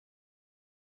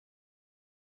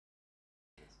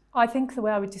I think the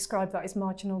way I would describe that is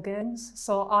marginal gains.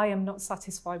 So I am not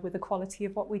satisfied with the quality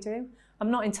of what we do.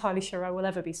 I'm not entirely sure I will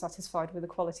ever be satisfied with the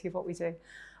quality of what we do.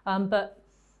 But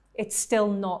it's still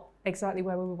not exactly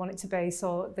where we want it to be.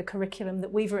 So the curriculum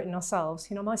that we've written ourselves,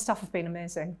 you know, my staff have been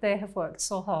amazing. They have worked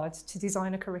so hard to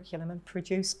design a curriculum and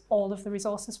produce all of the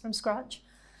resources from scratch.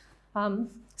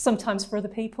 Sometimes for other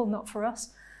people, not for us.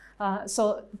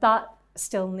 So that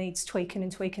still needs tweaking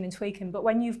and tweaking and tweaking. But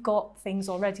when you've got things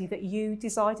already that you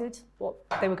decided what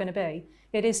they were going to be,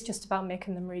 it is just about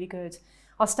making them really good.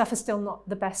 Our staff are still not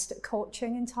the best at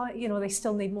coaching, you know, they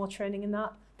still need more training in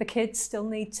that. The kids still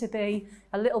need to be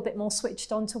a little bit more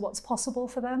switched on to what's possible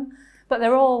for them. But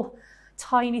they're all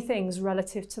tiny things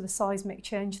relative to the seismic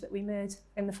change that we made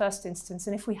in the first instance.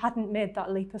 And if we hadn't made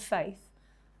that leap of faith,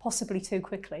 possibly too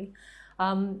quickly,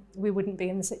 we wouldn't be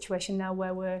in the situation now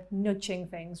where we're nudging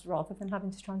things rather than having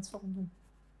to transform them.